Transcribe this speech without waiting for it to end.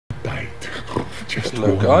bite. Just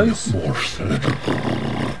hello, one guys. morsel.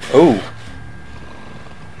 Oh.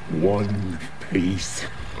 One piece.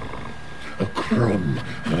 A crumb.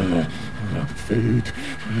 Food.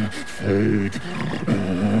 Food.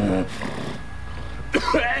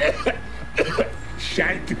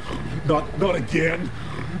 Shank. Not again.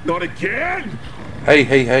 Not again. Hey,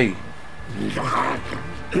 hey, hey.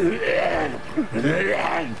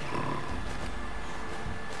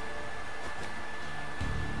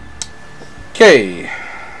 Okay.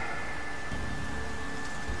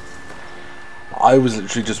 I was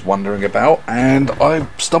literally just wandering about and I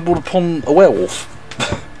stumbled upon a werewolf.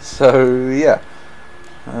 So, yeah.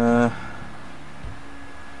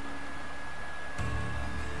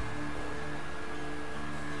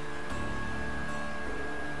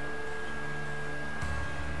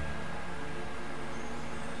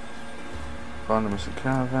 Find the missing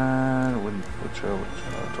caravan, which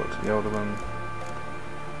talk to the alderman.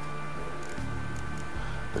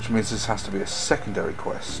 Which means this has to be a secondary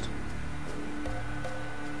quest.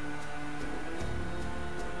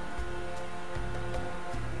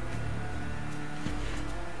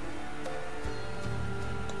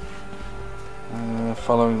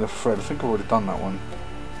 Following the thread. I think I've already done that one.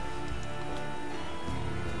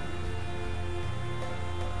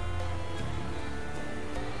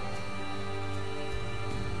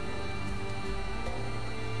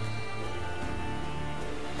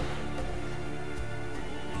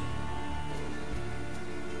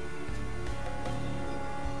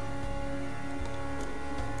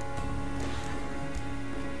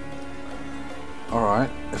 Alright,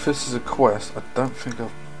 if this is a quest, I don't think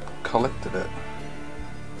I've collected it.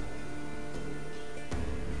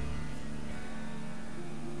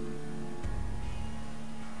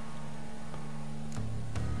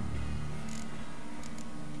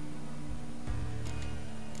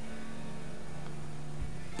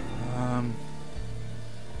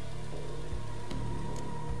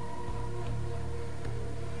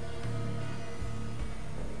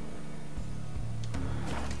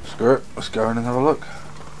 Screw it, let's go in and have a look.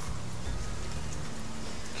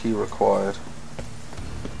 Key required.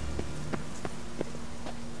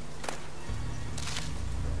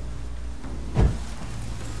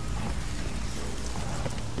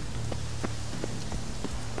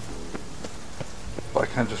 But I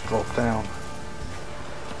can't just drop down.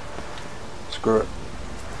 Screw it.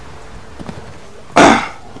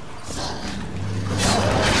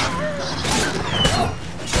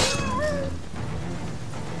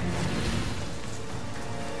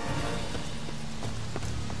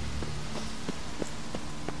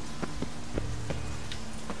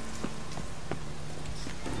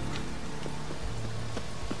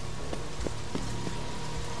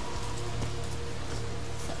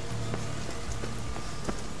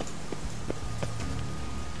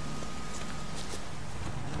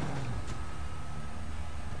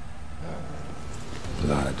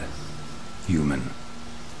 Blood. Human.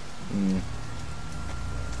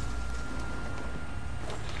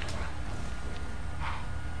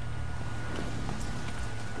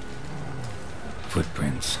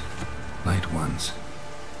 Footprints. Light ones.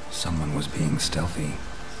 Someone was being stealthy.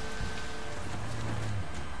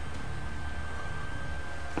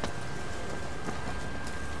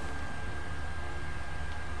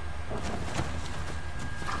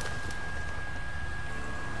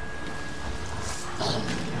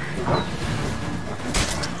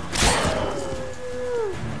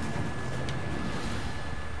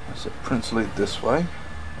 So prints lead this way.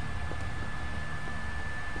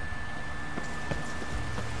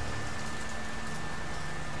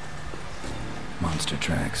 Monster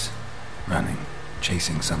tracks. Running.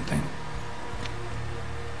 Chasing something.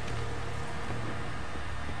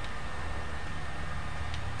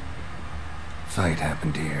 Fight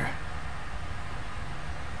happened here.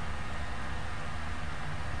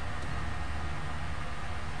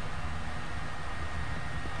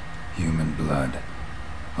 Human blood.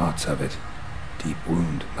 Lots of it. Deep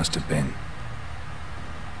wound must have been.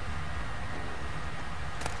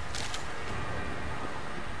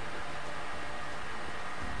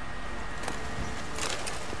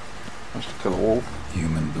 Must have killed a wolf.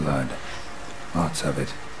 Human blood. Lots of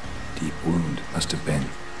it. Deep wound must have been.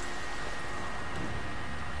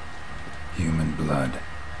 Human blood.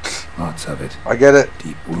 Lots of it. I get it.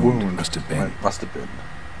 Deep wound must have been. Right, must have been.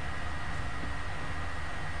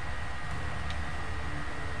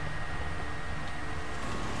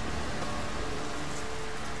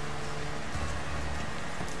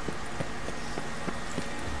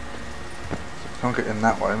 Can't get in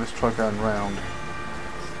that way, let's try going round.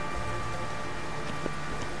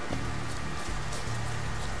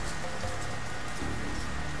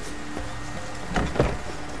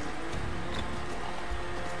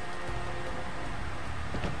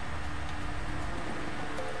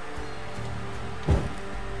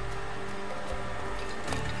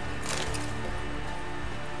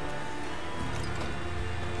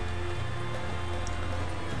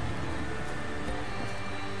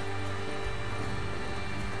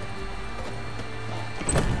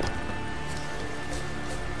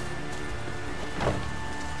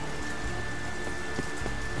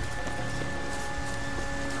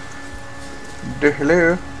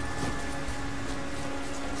 Hello.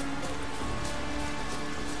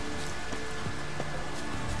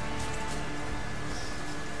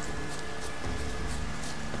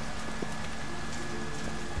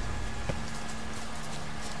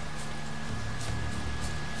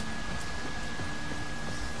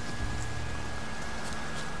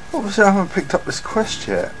 Obviously, I haven't picked up this quest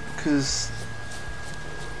yet because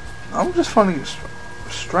I'm just finding it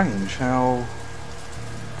strange how.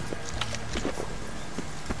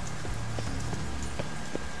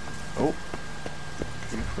 Oh,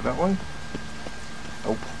 can you go that way?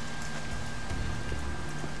 Nope.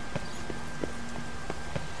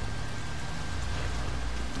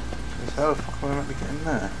 Because how the fuck am I meant to get in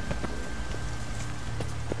there?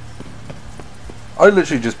 I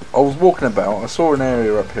literally I was walking about, I saw an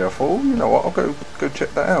area up here, I thought, oh, you know what, I'll go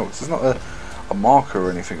check that out. There's not a marker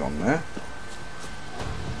or anything on there.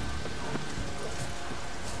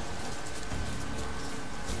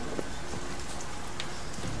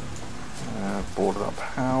 Boarded up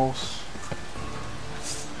house.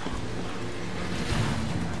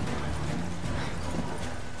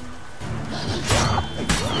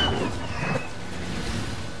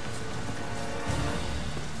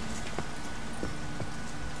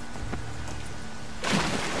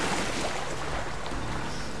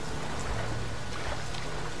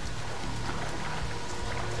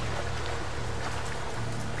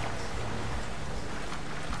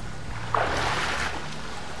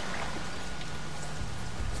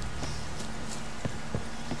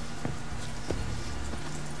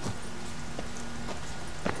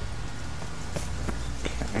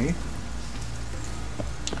 Okay.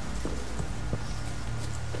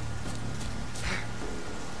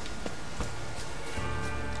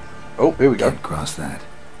 Oh, here we go. Can't cross that.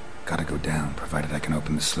 Gotta go down, provided I can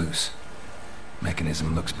open the sluice.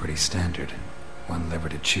 Mechanism looks pretty standard. One lever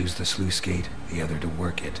to choose the sluice gate, the other to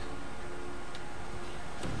work it.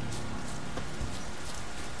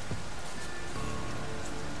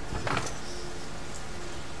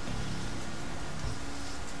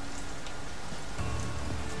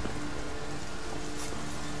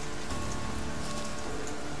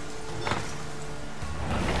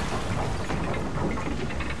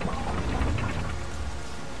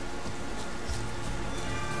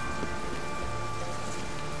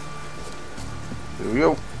 Here we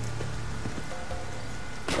go.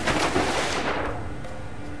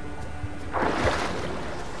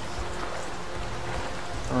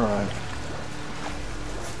 Alright.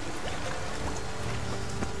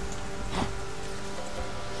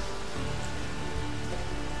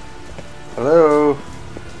 Hello?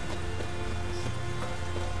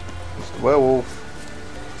 Mr. Werewolf.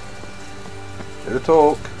 Here to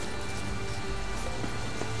talk.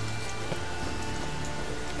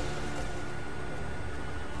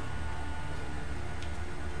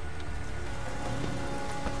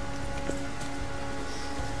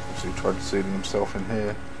 He tried sealing himself in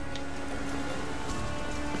here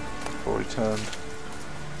before he turned.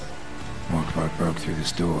 Morkvarg broke through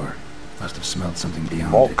this door. Must have smelled something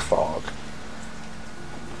beyond Morkvarg.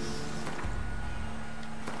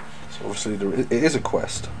 So obviously it is a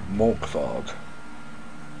quest. Morkvarg.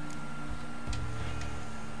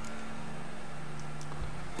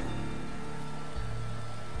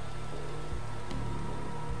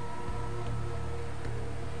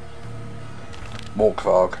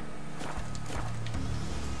 Morkvarg.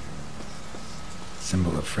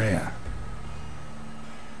 Symbol of Freya.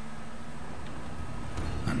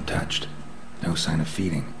 Untouched. No sign of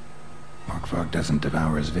feeding. Morkvarg doesn't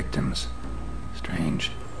devour his victims.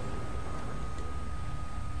 Strange.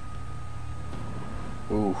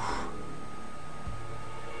 Ooh.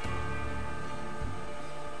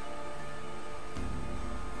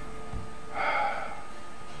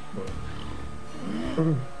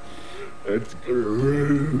 It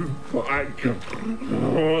grew back.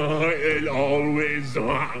 It always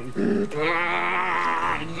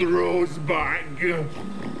grows back.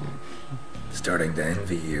 Starting to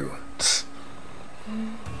envy you.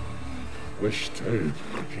 Wish to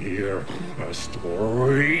hear a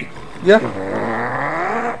story?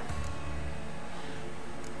 Yeah.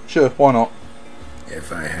 Sure, why not?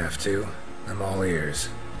 If I have to, I'm all ears.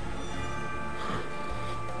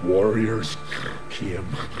 Warriors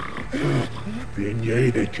came. They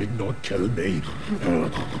knew they could not kill me.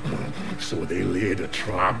 So they laid a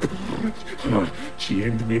trap.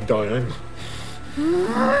 Chained me down.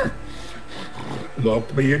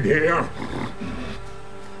 Locked me in here.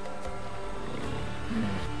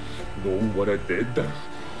 Know what I did?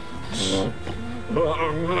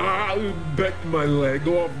 Bit my leg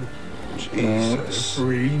off. Jesus.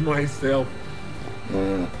 Free myself.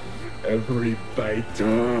 Every bite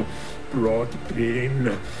brought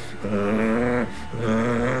pain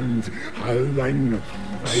and howling.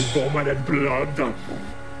 I vomited blood.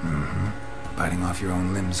 Biting off your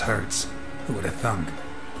own limbs hurts. Who would have thunk?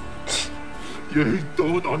 You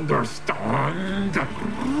don't understand.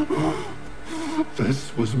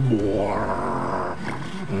 This was more.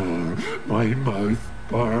 My mouth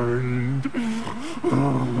burned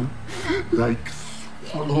like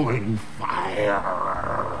swallowing fire.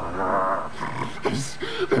 As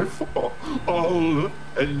if all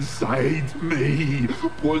inside me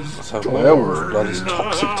was So werewolf blood is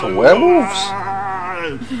toxic to werewolves?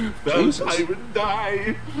 Felt I would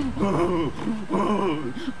die,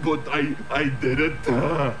 but I did it,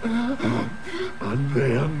 and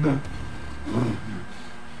then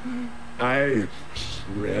I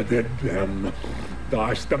shredded them,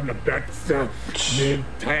 dashed them to bits, made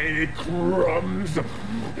tiny crumbs of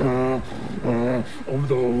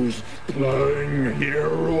those plowing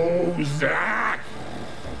heroes.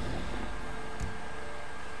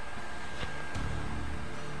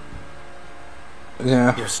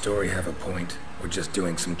 Yeah. Your story have a point. We're just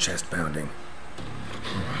doing some chest pounding.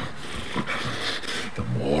 The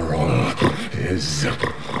moral is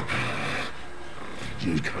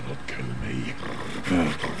you cannot kill me,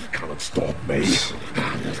 cannot stop me.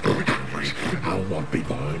 I'll not be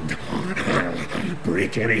bound.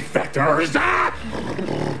 Break any fetters. The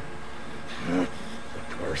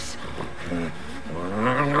curse.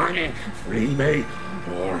 Free me,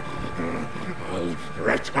 or I'll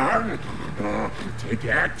return to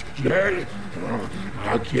get you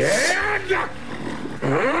again.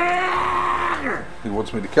 He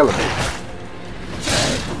wants me to kill him.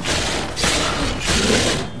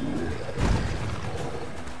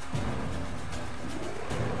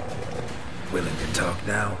 Willing to talk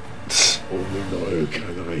now? Only now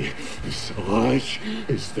can I. Such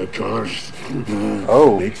is the curse.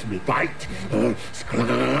 Oh. Makes me bite,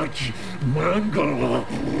 scratch, mangle.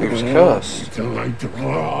 He was cursed. Till I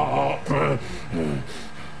drop.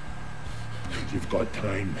 You've got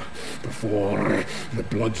time before the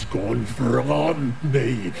blood's gone from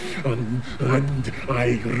me, and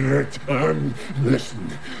I return.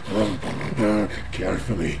 Listen,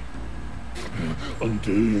 carefully.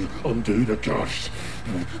 Undo the curse.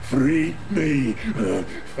 Free me.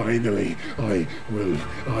 Finally, I will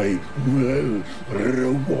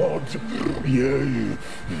reward you.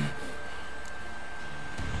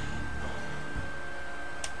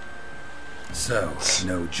 So,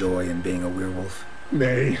 no joy in being a werewolf?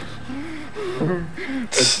 Nay,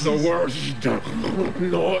 it's the worst.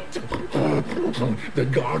 Not the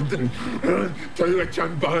garden to which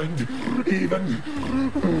I'm bound, even,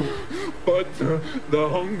 but the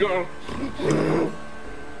hunger.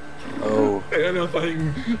 Oh.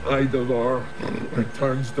 Anything I devour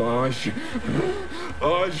returns to ash.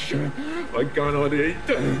 Ash, I cannot eat,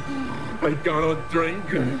 I cannot drink,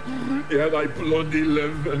 yet I bloody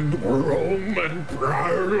live and roam and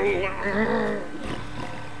prowl.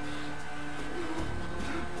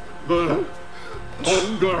 The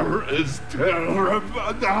hunger is terrible.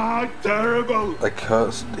 They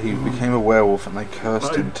cursed. He became a werewolf, and they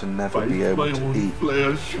cursed him to never be able to eat.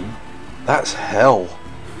 Flesh, That's hell.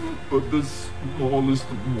 but the smallest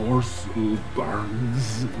morsel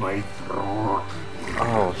burns my throat.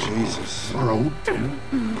 Oh Jesus. Throat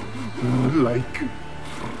like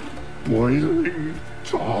boiling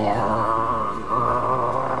tar.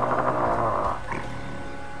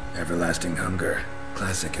 Everlasting hunger.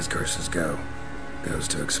 Classic as curses go. Goes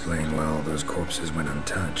to explain why all those corpses went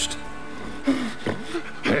untouched.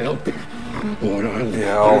 Help, or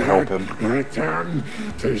I'll help him. Return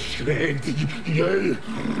to shred you,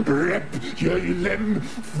 rip you limb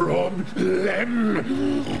from limb.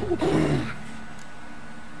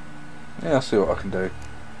 Yeah, I'll see what I can do.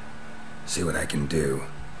 See what I can do.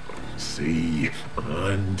 See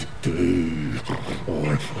and do,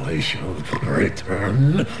 or I shall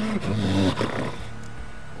return.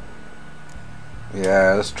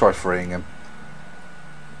 Yeah, let's try freeing him.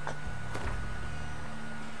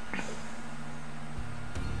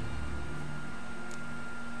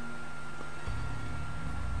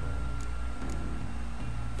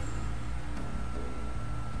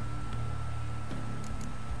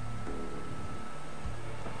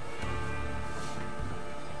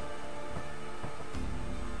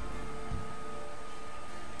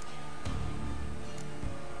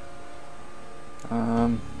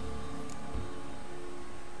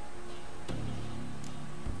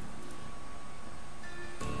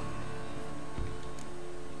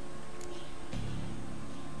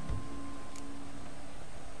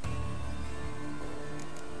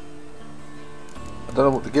 I don't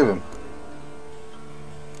know what to give him.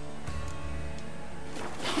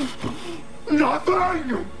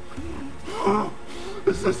 Nothing!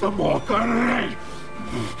 Is this a mockery?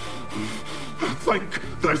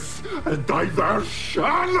 Think this a diversion?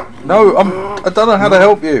 No, I don't know how to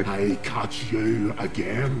help you. I catch you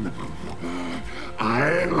again.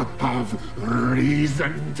 I'll have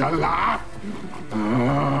reason to laugh.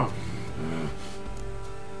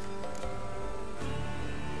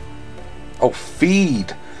 Oh,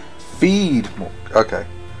 feed. Feed. Okay.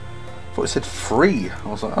 I thought it said free. I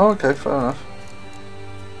was like, oh, okay, fair enough.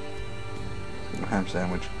 Ham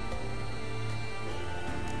sandwich.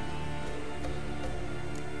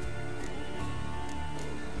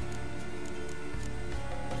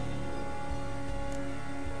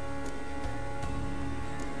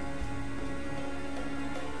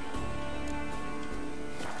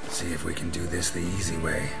 See if we can do this the easy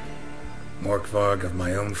way. Morkvarg, of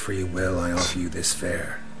my own free will, I offer you this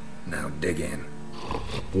fare. Now dig in.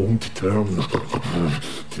 Won't turn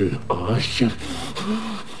to ash.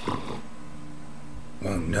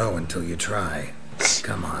 Won't know until you try.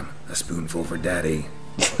 Come on, a spoonful for Daddy.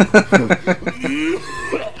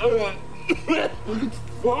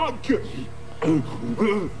 Fuck!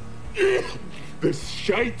 This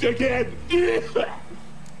shite again!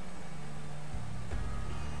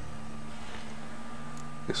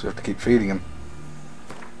 Guess we have to keep feeding him.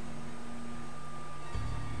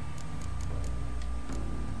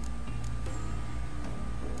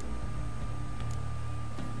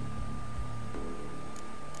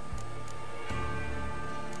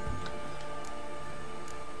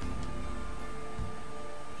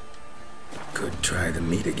 Could try the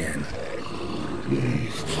meat again.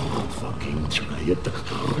 Please don't fucking try it.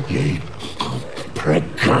 You prick.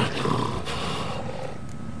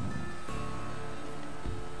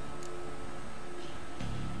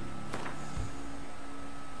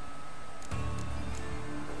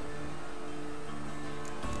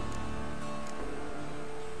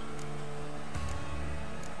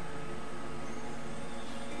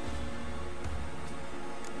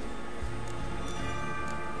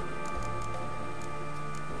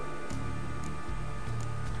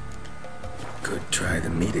 Could try the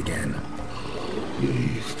meat again.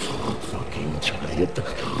 Please don't fucking try it.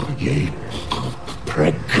 You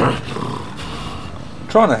prick. I'm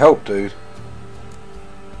trying to help, dude.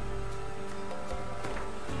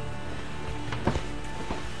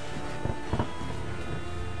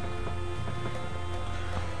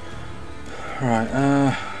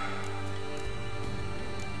 Right,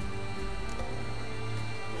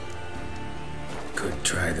 Could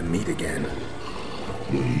try the meat again.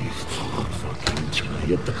 Please don't fucking try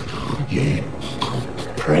it. You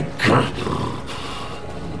prick.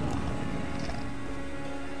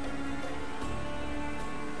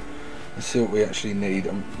 let's see what we actually need.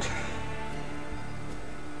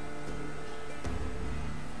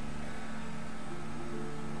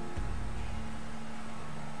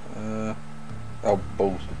 Oh,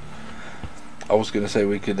 balls. I was going to say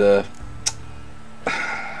we could, I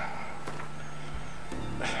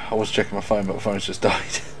was checking my phone, but my phone's just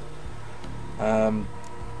died.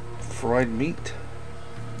 Fried meat,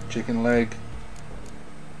 chicken leg.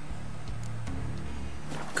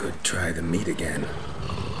 Could try the meat again.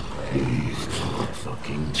 Please don't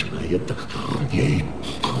fucking try it. You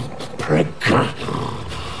prick.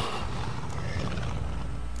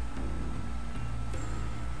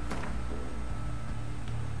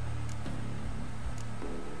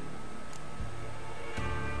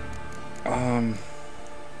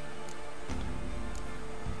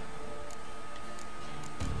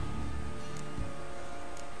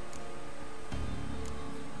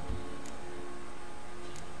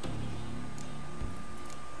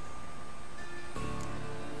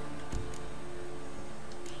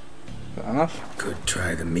 Enough? Could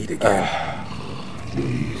try the meat again.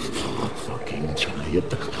 Please don't fucking try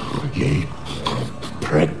it. You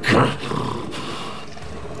prick.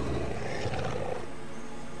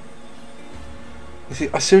 You see,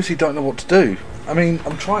 I seriously don't know what to do. I mean,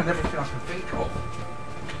 I'm trying everything I can think of.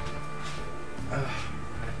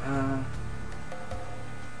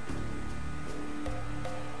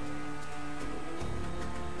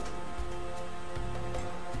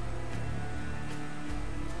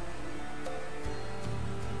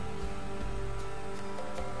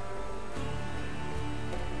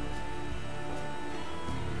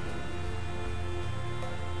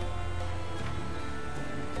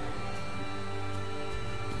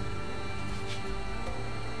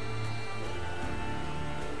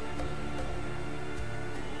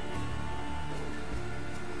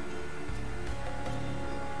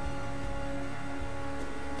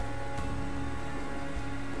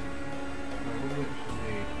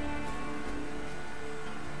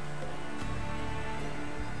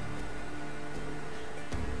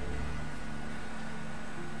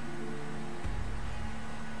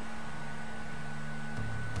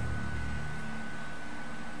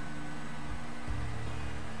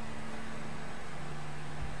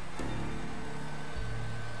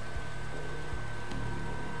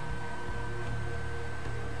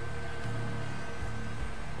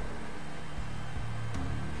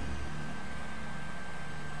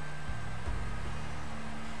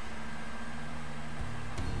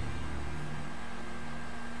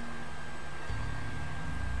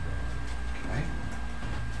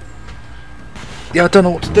 Yeah, I don't know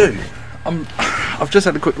what to do. I've just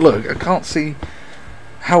had a quick look. I can't see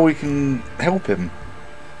how we can help him.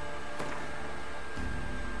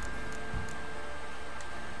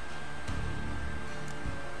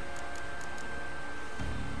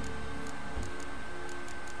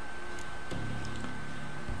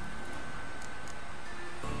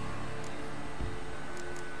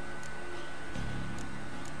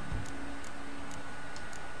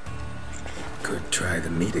 Could try the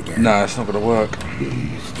meat again. No, it's not going to work.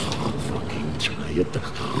 Fucking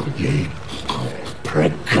tired. You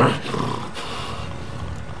prick.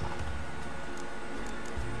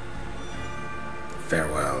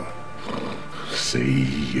 Farewell. See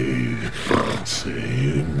you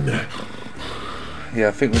soon. Yeah,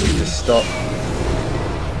 I think we need to stop.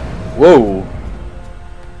 Whoa!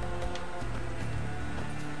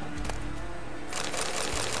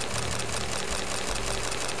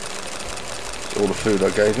 That's all the food I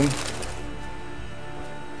gave him.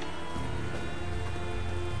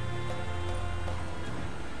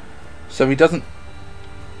 So he doesn't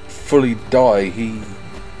fully die, he...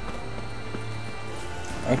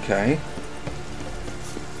 Okay.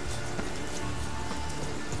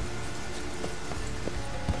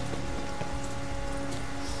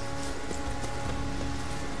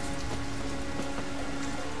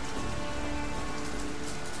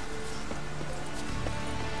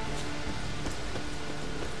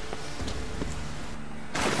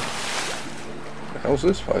 The hell's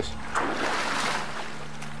this place?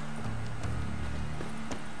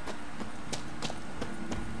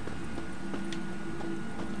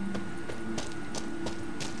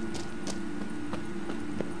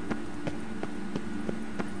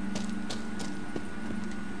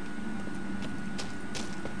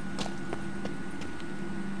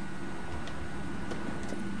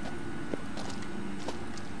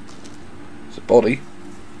 It's a body.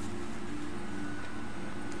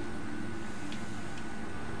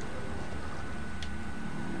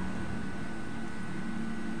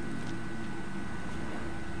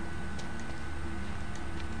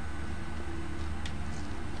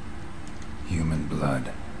 Human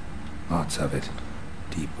blood. Lots of it.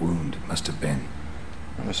 Deep wound, must have been.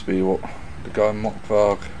 That must be what the guy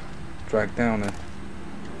Morkvarg dragged down there.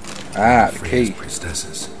 Ah, the Freya's key.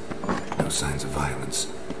 priestesses. No signs of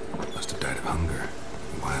violence. Must have died of hunger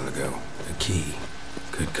a while ago. The key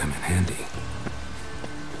could come in handy.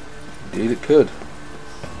 Indeed it could.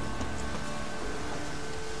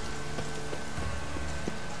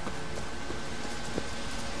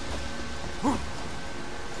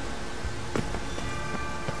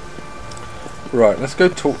 Right, let's go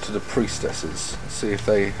talk to the priestesses and see if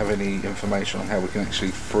they have any information on how we can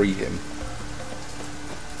actually free him.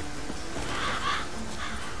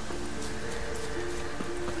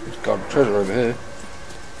 There's a garden treasure over here.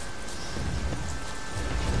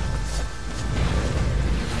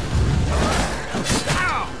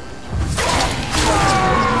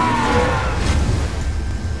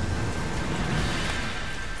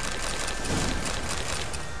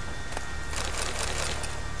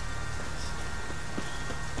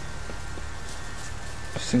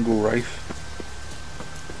 Single wraith.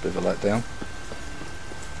 Bit of a letdown.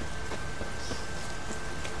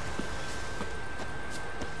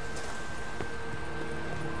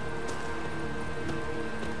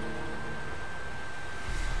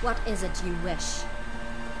 What is it you wish?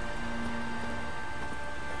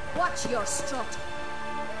 Watch your strut.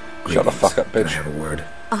 Shut the fuck up, Can I bitch. have a word?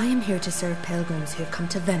 I am here to serve pilgrims who have come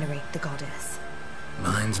to venerate the goddess.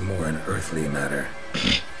 Mine's more an earthly matter.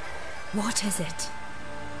 What is it?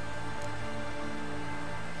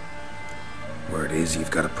 Word is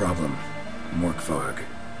you've got a problem. Morkvarg.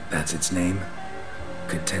 That's its name.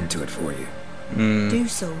 Could tend to it for you. Do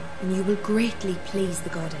so, and you will greatly please the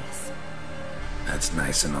goddess. That's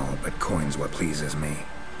nice and all, but coin's what pleases me.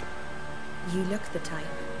 You look the type.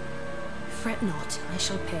 Fret not, I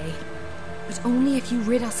shall pay. But only if you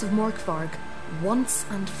rid us of Morkvarg, once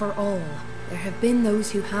and for all. There have been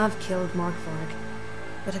those who have killed Morkvarg,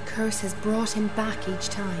 but a curse has brought him back each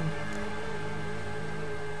time.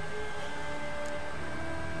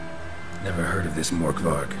 Never heard of this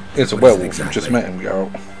Morkvarg. It's a What is it werewolf. exactly? Just met him,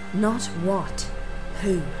 Geralt. Not what,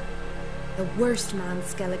 who. The worst man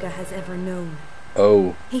Skellige has ever known.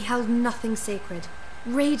 Oh. He held nothing sacred,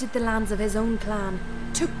 raided the lands of his own clan,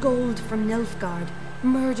 took gold from Nilfgaard,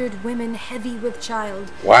 murdered women heavy with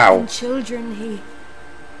child. Wow. And children he...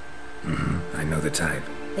 I know the type.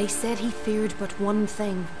 They said he feared but one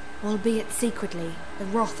thing, albeit secretly, the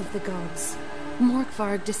wrath of the gods.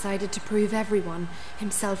 Morkvarg decided to prove everyone,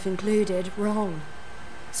 himself included, wrong.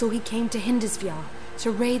 So he came to Hindisvia to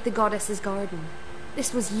raid the goddess's garden.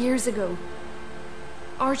 This was years ago.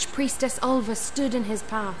 Archpriestess Ulva stood in his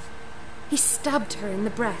path. He stabbed her in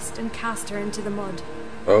the breast and cast her into the mud.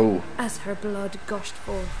 Oh. As her blood gushed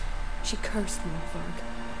forth, she cursed Morkvarg,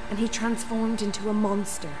 and he transformed into a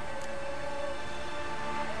monster.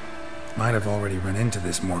 Might have already run into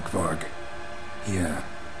this Morkvarg. He,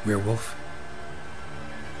 werewolf?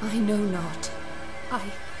 I know not.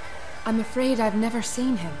 I'm afraid I've never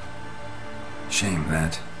seen him. Shame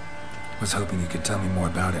that. Was hoping you could tell me more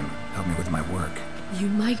about him, help me with my work. You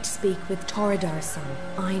might speak with Torridar's son,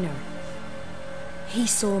 Einar. He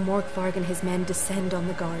saw Morkvarg and his men descend on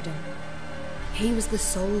the garden. He was the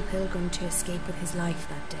sole pilgrim to escape with his life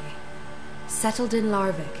that day. Settled in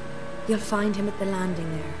Larvik, you'll find him at the landing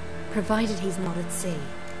there, provided he's not at sea.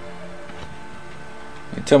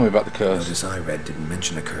 You tell me about the curse. Notice I read didn't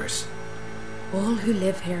mention a curse. All who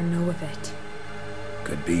live here know of it.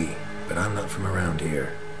 Could be, but I'm not from around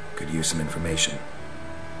here. Could use some information.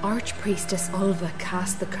 Archpriestess Ulva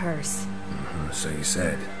cast the curse. So you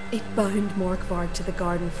said. It bound Morkvarg to the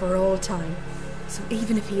garden for all time. So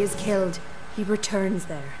even if he is killed, he returns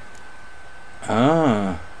there.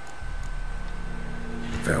 Ah.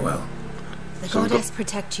 Farewell. The So goddess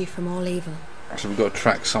protect you from all evil. So we've got to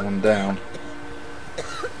track someone down.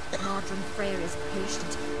 Modern Freyr is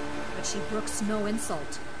patient, but she brooks no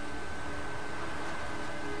insult.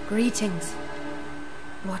 Greetings.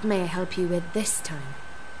 What may I help you with this time?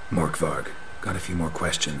 Morkvarg. Got a few more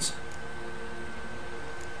questions.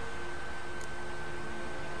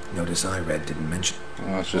 Notice I read didn't mention.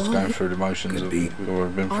 I was just going through the motions Could of be. we've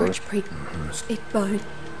already been through. It bound.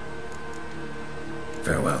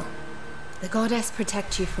 Farewell. The goddess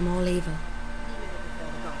protect you from all evil.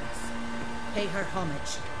 Pay her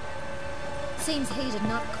homage. Seems he did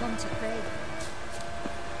not come to pray.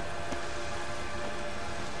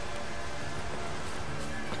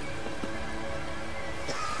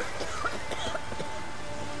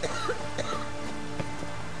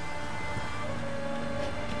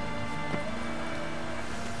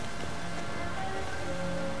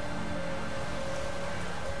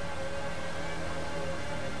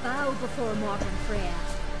 Bow before modern Freya.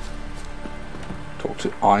 Talk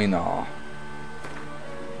to Einar.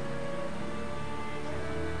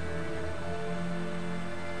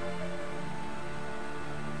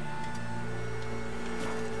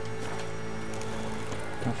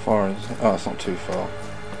 How far is it? Oh, it's not too far.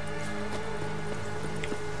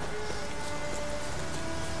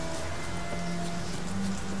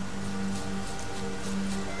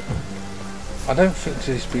 I don't think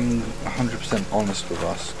she's being 100% honest with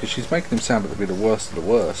us, because she's making him sound like to be the worst of the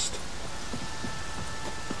worst.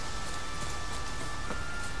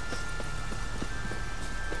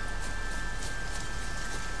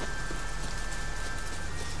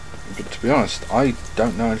 But to be honest, I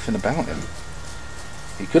don't know anything about him.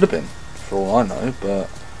 He could have been, for all I know, but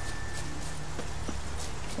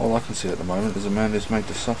all I can see at the moment is a man who's made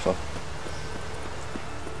to suffer.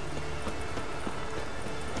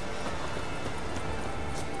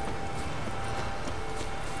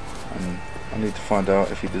 And I need to find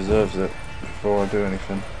out if he deserves it before I do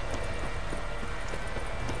anything.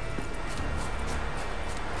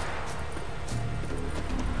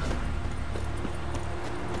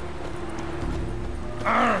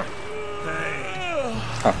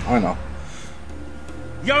 Ah, I know.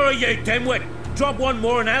 You're you dimwit! Drop one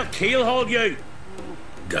more and I'll keelhaul you!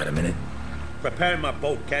 Got a minute? Preparing my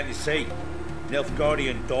boat, can't you see?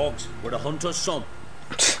 Nilfgaardian dogs were the hunter's son.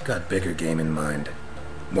 Got bigger game in mind.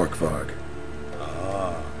 Morkvarg.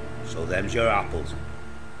 Ah, so them's your apples.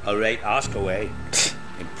 Alright, ask away.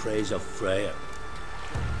 In praise of Freya.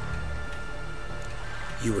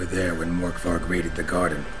 You were there when Morkvarg raided the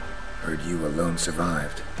garden. Heard you alone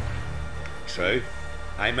survived. True.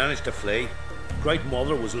 I managed to flee. Great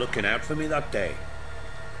Mother was looking out for me that day.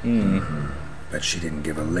 But she didn't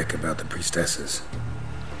give a lick about the priestesses.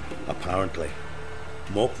 Apparently.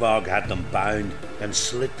 Morkvarg had them bound and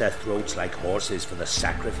slit their throats like horses for the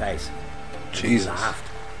sacrifice. And Jesus. He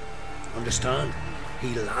laughed. Understand?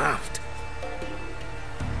 He laughed.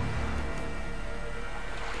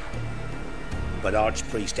 But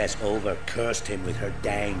Archpriestess Ulva cursed him with her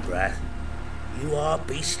dying breath. You are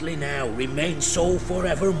beastly now, remain so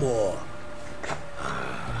forevermore.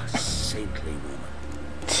 Ah, saintly woman.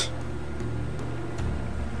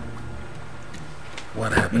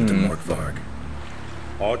 What happened to Morkvarg?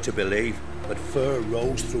 Hard to believe, but fur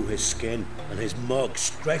rose through his skin, and his mug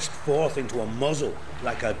stretched forth into a muzzle,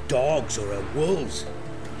 like a dog's or a wolf's.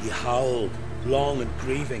 He howled, long and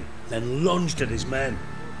grieving, then lunged at his men.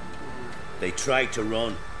 They tried to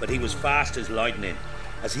run, but he was fast as lightning.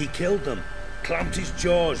 As he killed them, clamped his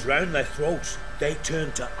jaws round their throats, they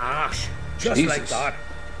turned to ash, just like Jesus. that.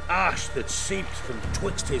 ash that seeped from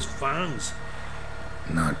twixt his fangs.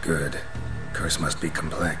 Not good. Curse must be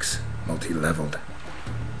complex, multi-leveled.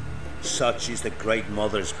 Such is the Great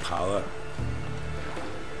Mother's power.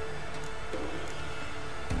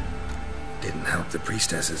 Didn't help the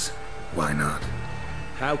priestesses. Why not?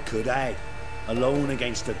 How could I? Alone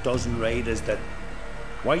against a dozen raiders that...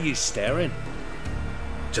 Why are you staring?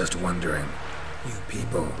 Just wondering. You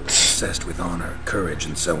people, obsessed with honor, courage,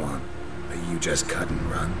 and so on. But you just cut and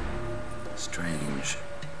run? Strange.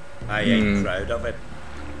 I ain't proud of it.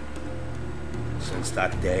 Since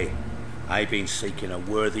that day, I've been seeking a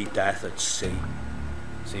worthy death at sea.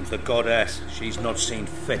 Seems the goddess, she's not seen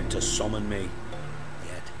fit to summon me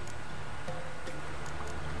yet.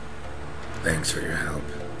 Thanks for your help.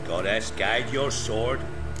 Goddess, guide your sword.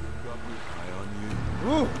 Eye on you.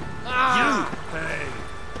 You! Hey!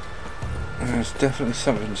 There's definitely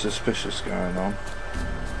something suspicious going on.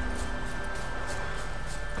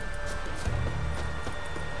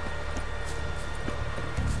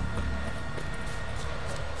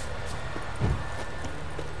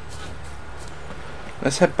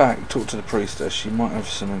 Let's head back, talk to the priestess. She might have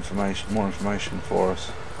some information, more information for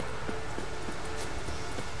us.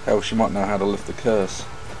 Hell, she might know how to lift the curse.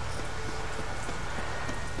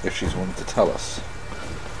 If she's wanted to tell us.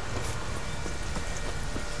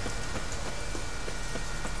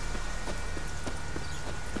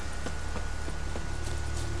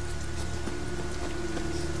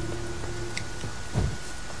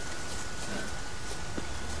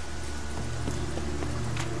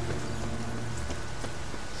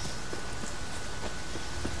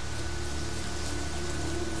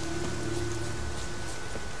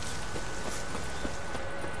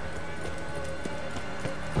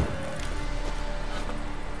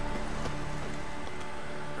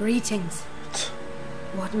 Greetings.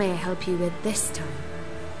 What may I help you with this time?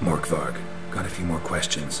 Morkvarg, got a few more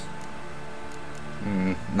questions.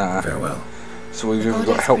 Nah. Farewell. So we've either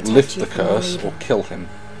got to help lift the curse or kill him.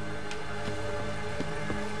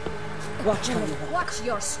 Watch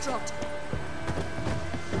your strut.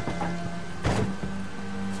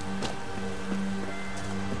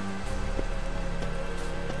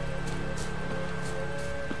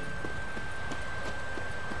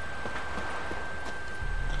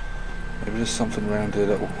 Maybe there's something around here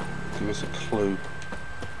that will give us a clue.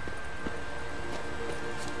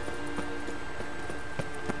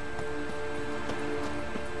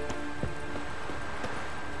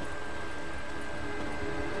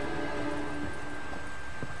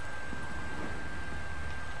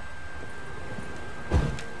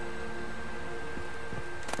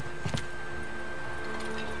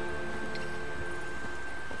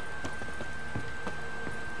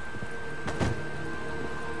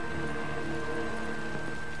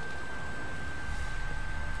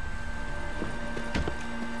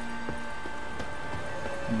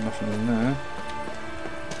 Nothing in there.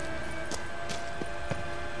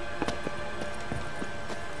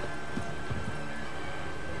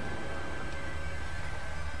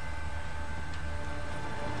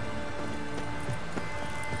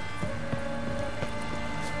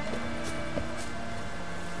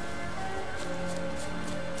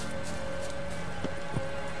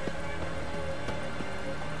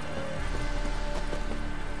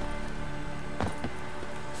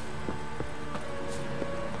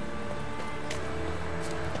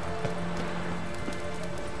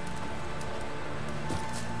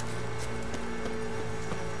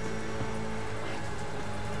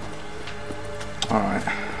 Alright.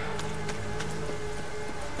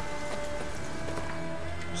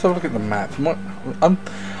 Let's have a look at the map.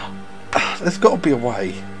 There's got to be a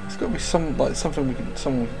way. There's got to be someone we can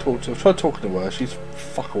talk to. I've tried talking to her. She's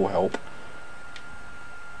fuck all help.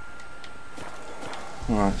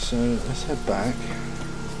 Alright, so let's head back.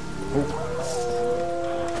 Oh.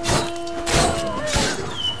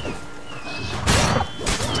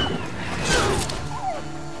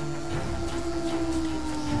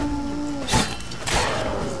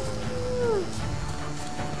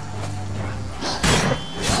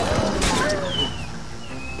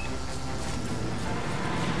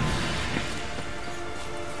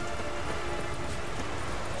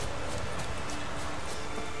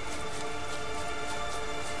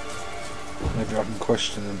 Maybe I can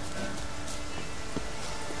question them.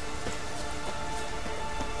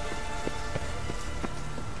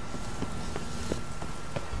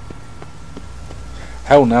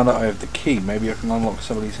 Hell, now that I have the key, maybe I can unlock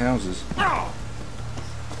some of these houses. Yeah.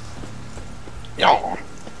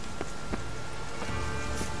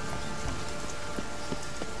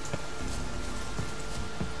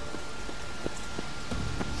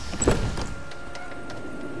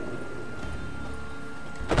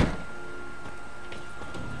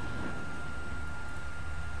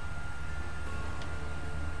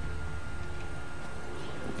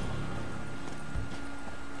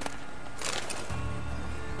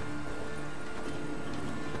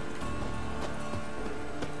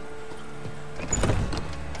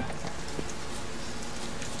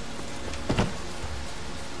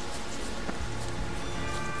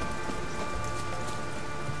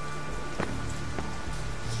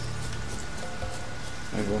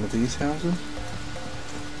 Maybe one of these houses?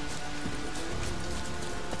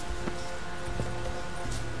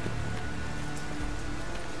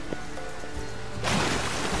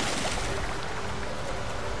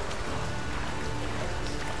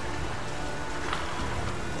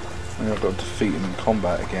 Maybe I've got to defeat him in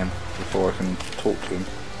combat again before I can talk to him.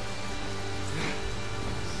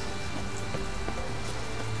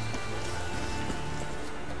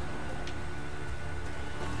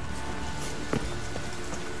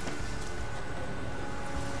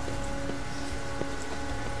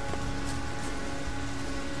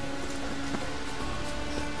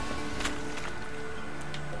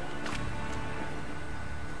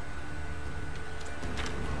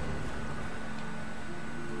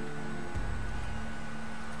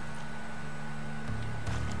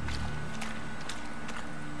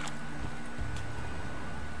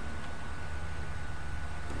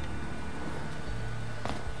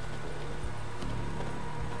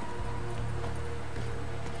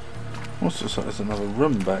 What's this? There's another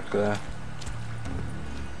room back there.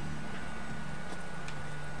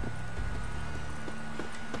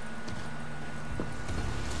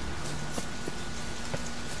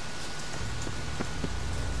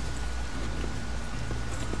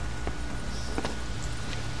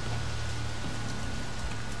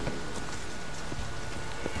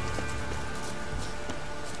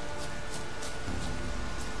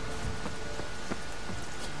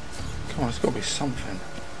 Come on, there's got to be something.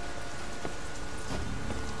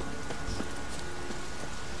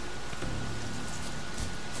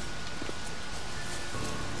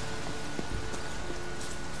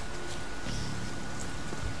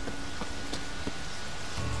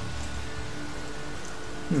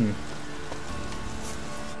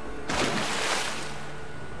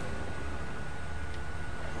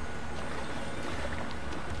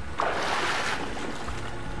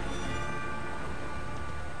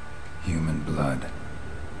 Human blood.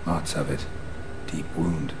 Lots of it. Deep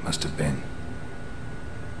wound must have been.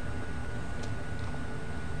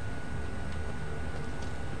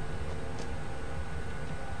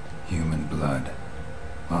 Human blood.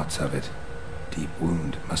 Lots of it. Deep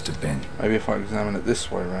wound must have been. Maybe if I examine it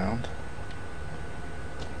this way round.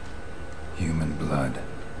 Human blood.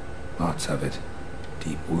 Lots of it.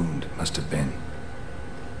 Deep wound must have been.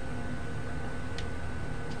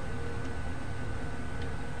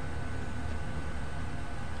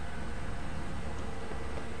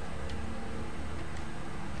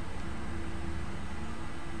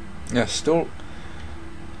 Yeah, still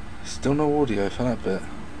no audio for that bit.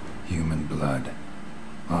 Human blood.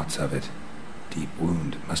 Lots of it. Deep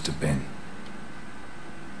wound must have been.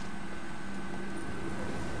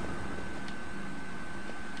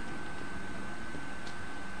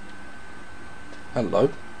 Hello.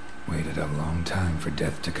 Waited a long time for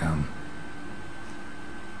death to come.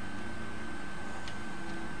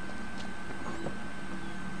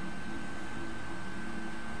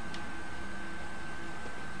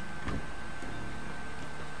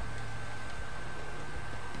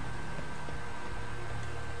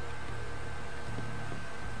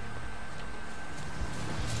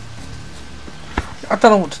 I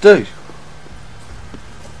don't know what to do.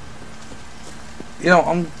 You know,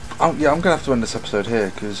 I'm gonna have to end this episode here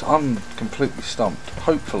because I'm completely stumped.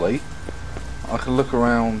 Hopefully, I can look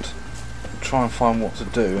around, try and find what to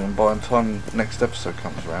do, and by the time next episode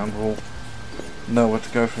comes around, we'll know where to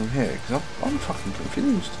go from here. Because I'm fucking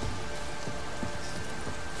confused.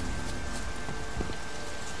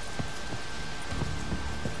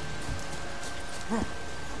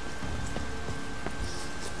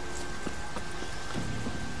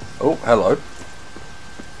 Oh, hello.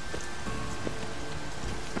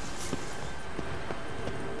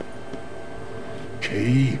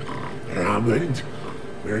 Key. Raymond.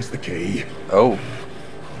 Where's the key? Oh.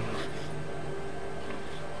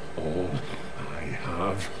 All I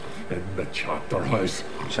have in the chapter house.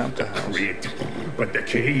 Chapter house. Great. But the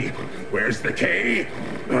key. Where's the key?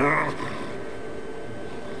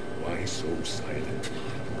 Why so silent,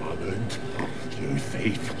 Raymond? You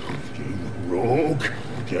thief. You rogue.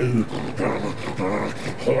 You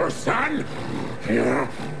whoreson. You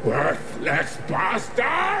worthless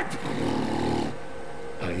bastard.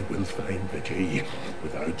 I will find the key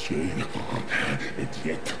without you,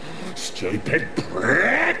 idiot, stupid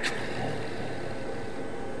prick!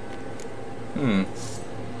 Your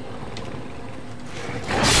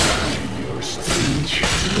speech.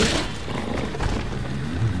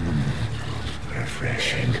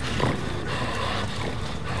 Refreshing.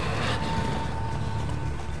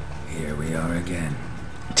 Here we are again.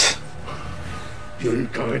 You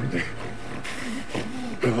kind.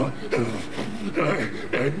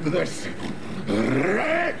 end this.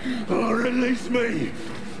 Release me.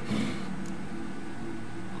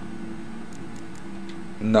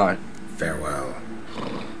 No. Farewell.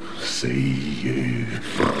 See you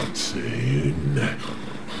soon.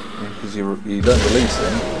 Because you don't release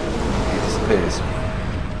him, he disappears.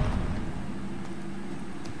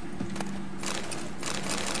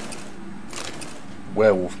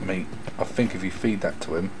 Werewolf meat. I think if you feed that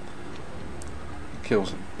to him, it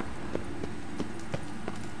kills him.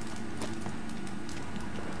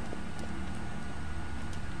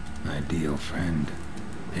 Ideal friend.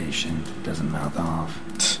 Patient, doesn't mouth off.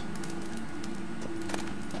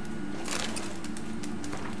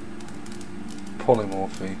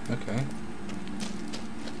 Polymorphy, okay.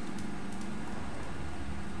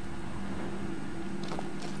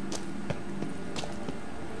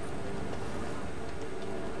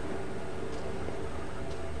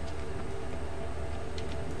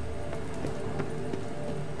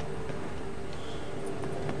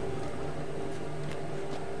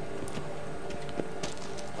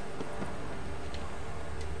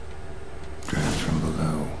 Draft from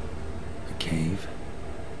below. A cave.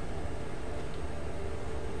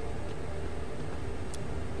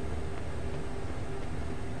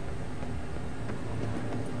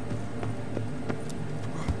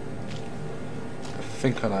 I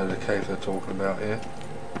think I know the cave they're talking about here.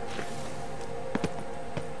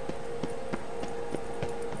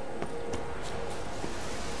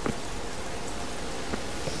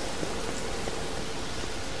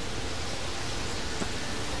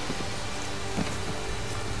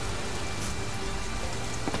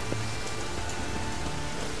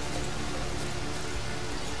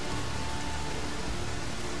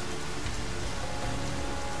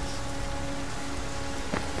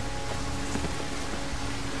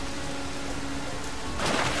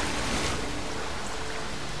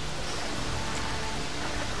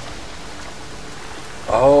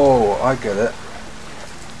 Oh, I get it.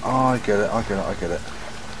 Oh, I get it, I get it, I get it.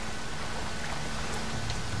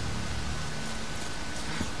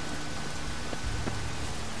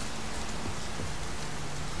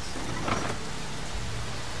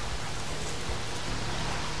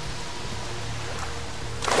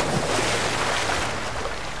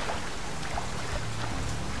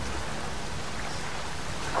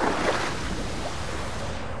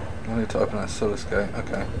 I need to open that sluice gate,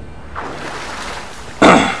 okay.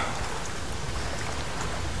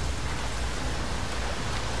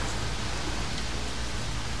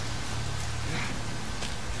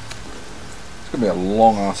 It's gonna be a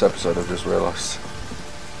long ass episode, I've just realised.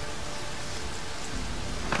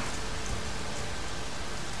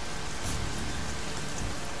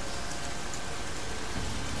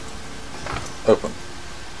 Open.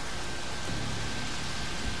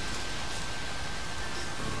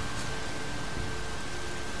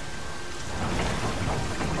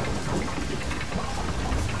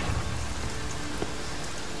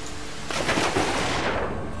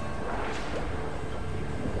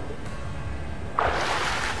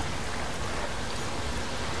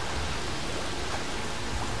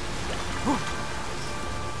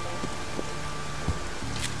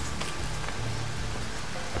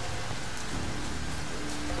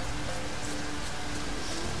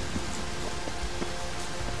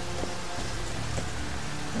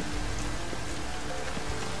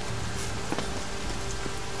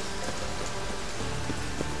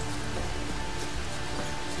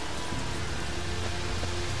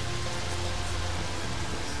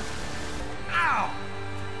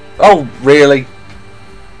 Oh, really?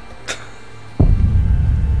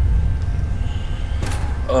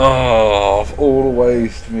 Oh, of all the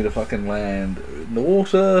ways for me to fucking land in the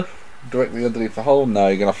water, directly underneath the hole. No,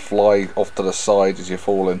 you're gonna fly off to the side as you're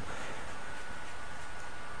falling.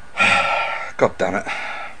 God damn it.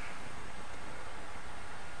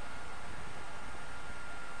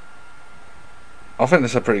 I think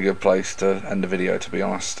this is a pretty good place to end the video, to be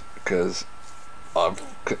honest, because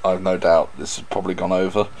I've no doubt this has probably gone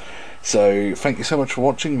over. So thank you so much for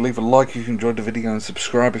watching. Leave a like if you enjoyed the video and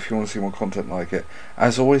subscribe if you want to see more content like it.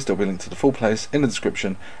 As always, there'll be a link to the full playlist in the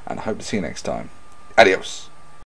description, and I hope to see you next time. Adios.